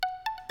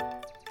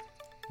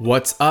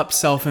What's up,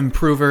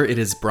 self-improver? It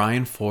is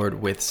Brian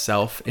Ford with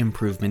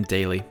Self-Improvement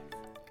Daily.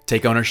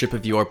 Take ownership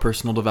of your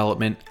personal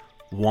development,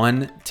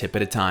 one tip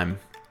at a time.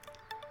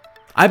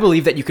 I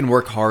believe that you can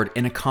work hard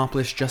and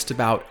accomplish just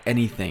about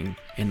anything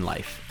in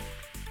life.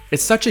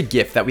 It's such a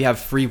gift that we have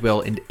free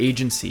will and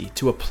agency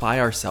to apply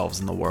ourselves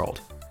in the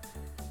world.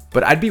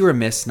 But I'd be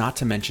remiss not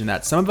to mention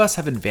that some of us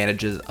have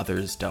advantages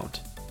others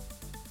don't.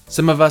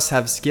 Some of us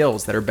have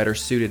skills that are better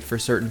suited for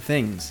certain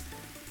things,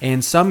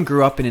 and some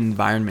grew up in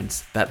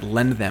environments that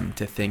lend them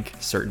to think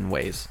certain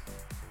ways.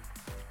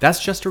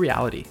 That's just a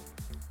reality.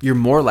 You're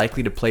more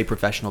likely to play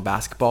professional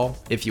basketball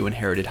if you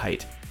inherited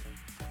height.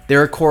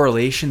 There are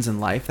correlations in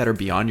life that are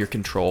beyond your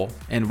control,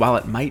 and while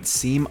it might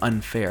seem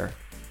unfair,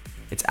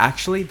 it's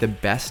actually the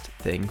best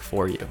thing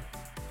for you.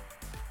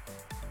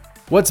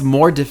 What's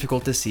more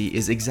difficult to see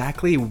is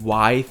exactly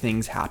why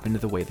things happened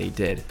the way they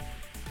did.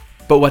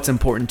 But what's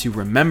important to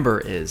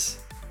remember is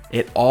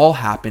it all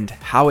happened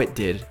how it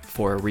did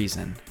for a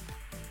reason.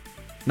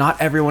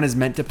 Not everyone is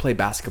meant to play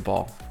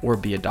basketball or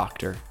be a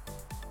doctor.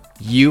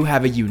 You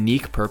have a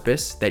unique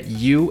purpose that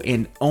you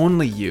and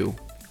only you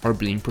are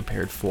being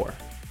prepared for.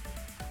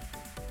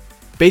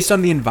 Based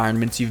on the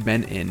environments you've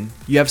been in,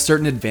 you have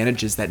certain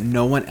advantages that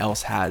no one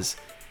else has.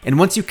 And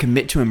once you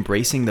commit to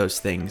embracing those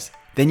things,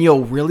 then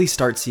you'll really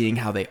start seeing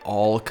how they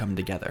all come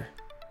together.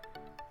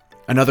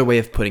 Another way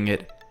of putting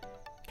it,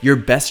 your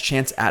best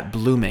chance at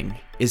blooming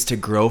is to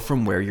grow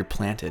from where you're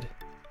planted.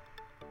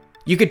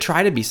 You could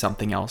try to be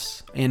something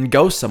else and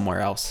go somewhere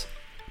else,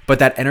 but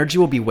that energy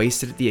will be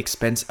wasted at the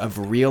expense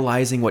of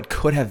realizing what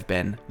could have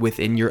been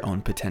within your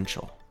own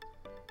potential.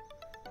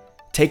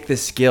 Take the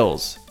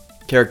skills,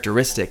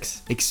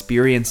 characteristics,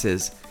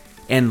 experiences,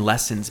 and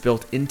lessons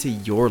built into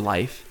your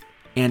life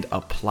and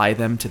apply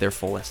them to their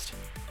fullest.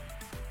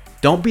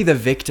 Don't be the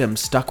victim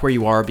stuck where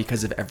you are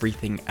because of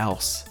everything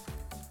else.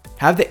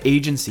 Have the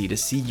agency to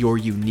see your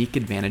unique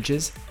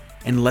advantages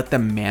and let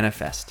them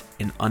manifest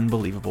in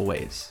unbelievable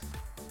ways.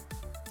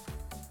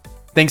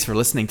 Thanks for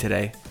listening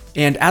today.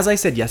 And as I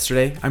said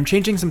yesterday, I'm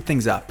changing some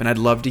things up and I'd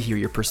love to hear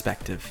your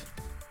perspective.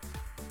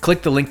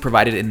 Click the link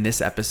provided in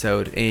this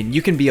episode and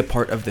you can be a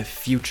part of the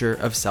future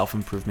of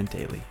Self-Improvement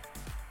Daily.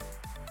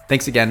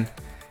 Thanks again,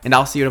 and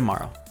I'll see you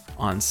tomorrow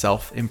on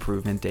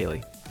Self-Improvement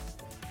Daily.